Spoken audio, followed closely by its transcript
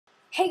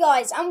Hey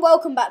guys, and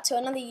welcome back to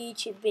another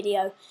YouTube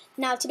video.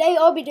 Now today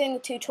I'll be doing a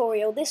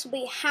tutorial. This will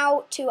be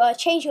how to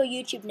change your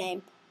YouTube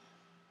name.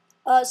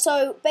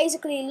 So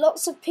basically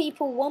lots of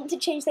people want to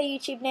change their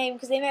YouTube name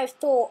because they may have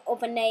thought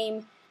of a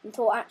name and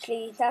thought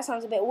actually that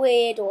sounds a bit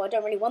weird, or I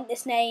don't really want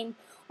this name,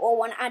 or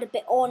want to add a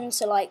bit on.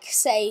 So like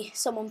say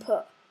someone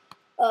put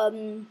I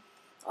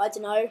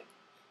don't know,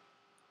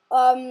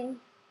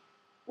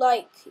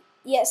 like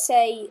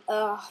say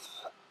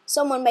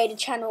someone made a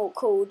channel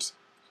called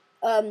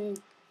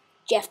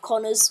Jeff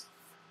Connors,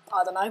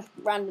 I don't know,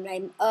 random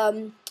name,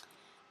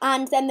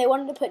 and then they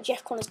wanted to put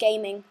Jeff Connors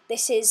Gaming.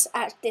 This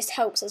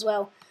helps as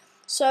well.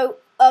 So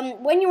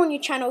when you're on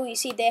your channel, you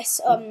see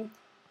this.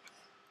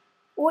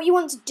 What you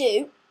want to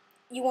do,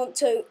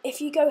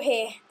 if you go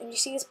here and you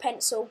see this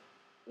pencil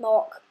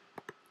mark,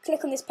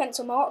 click on this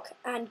pencil mark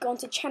and go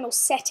onto channel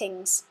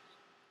settings,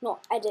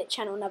 not edit,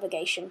 channel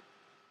navigation.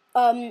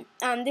 And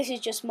this is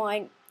just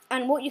mine.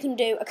 And what you can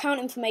do, account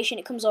information,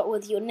 it comes up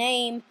with your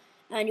name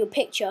and your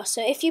picture.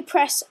 So if you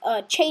press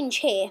change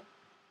here,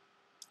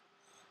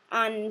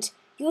 and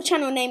your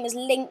channel name is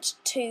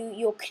linked to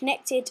your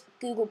connected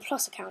Google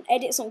Plus account.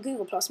 Edits on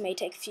Google Plus may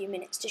take a few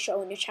minutes to show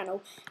on your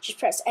channel. Just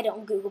press edit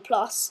on Google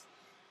Plus,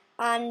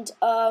 and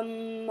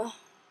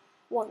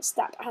once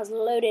that has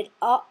loaded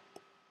up,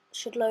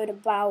 should load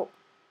about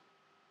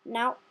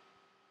now.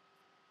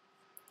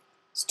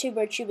 It's Two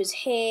Bro Tubers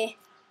here,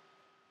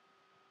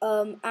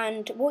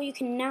 and what you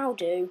can now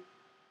do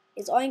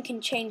is I can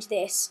change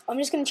this. I'm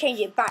just going to change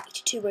it back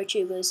to Two Bro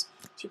Tubers.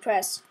 So you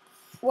press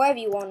wherever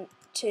you want,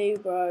 Two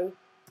Bro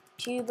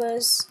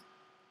Tubers.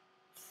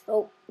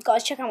 Oh,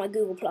 guys, check out my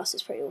Google Plus.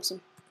 It's pretty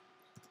awesome.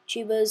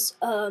 Tubers,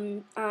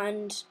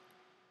 and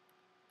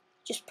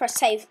just press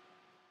save,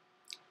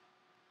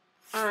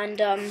 and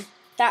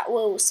that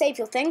will save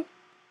your thing.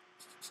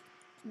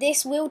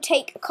 This will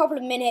take a couple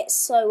of minutes,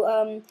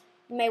 so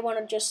you may want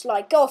to just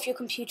like go off your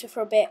computer for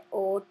a bit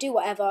or do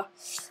whatever,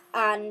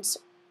 and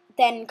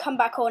then come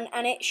back on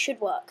and it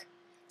should work.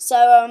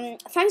 So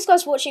thanks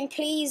guys for watching.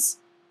 Please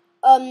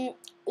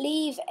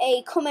leave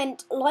a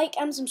comment, like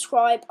and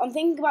subscribe. I'm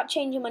thinking about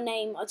changing my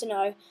name, I don't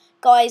know.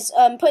 Guys,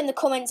 put in the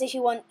comments if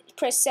you want.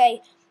 Press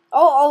say,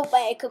 I'll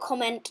make a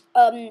comment.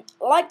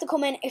 Like the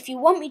comment if you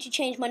want me to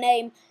change my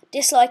name,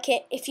 dislike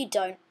it if you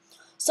don't.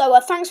 So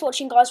thanks for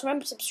watching guys.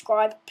 Remember to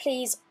subscribe,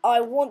 please. I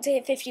want to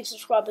hit 50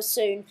 subscribers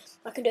soon.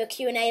 I can do a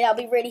Q&A, that'll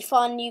be really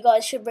fun. You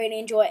guys should really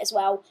enjoy it as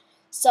well.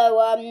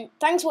 So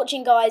thanks for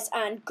watching guys,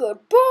 and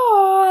goodbye.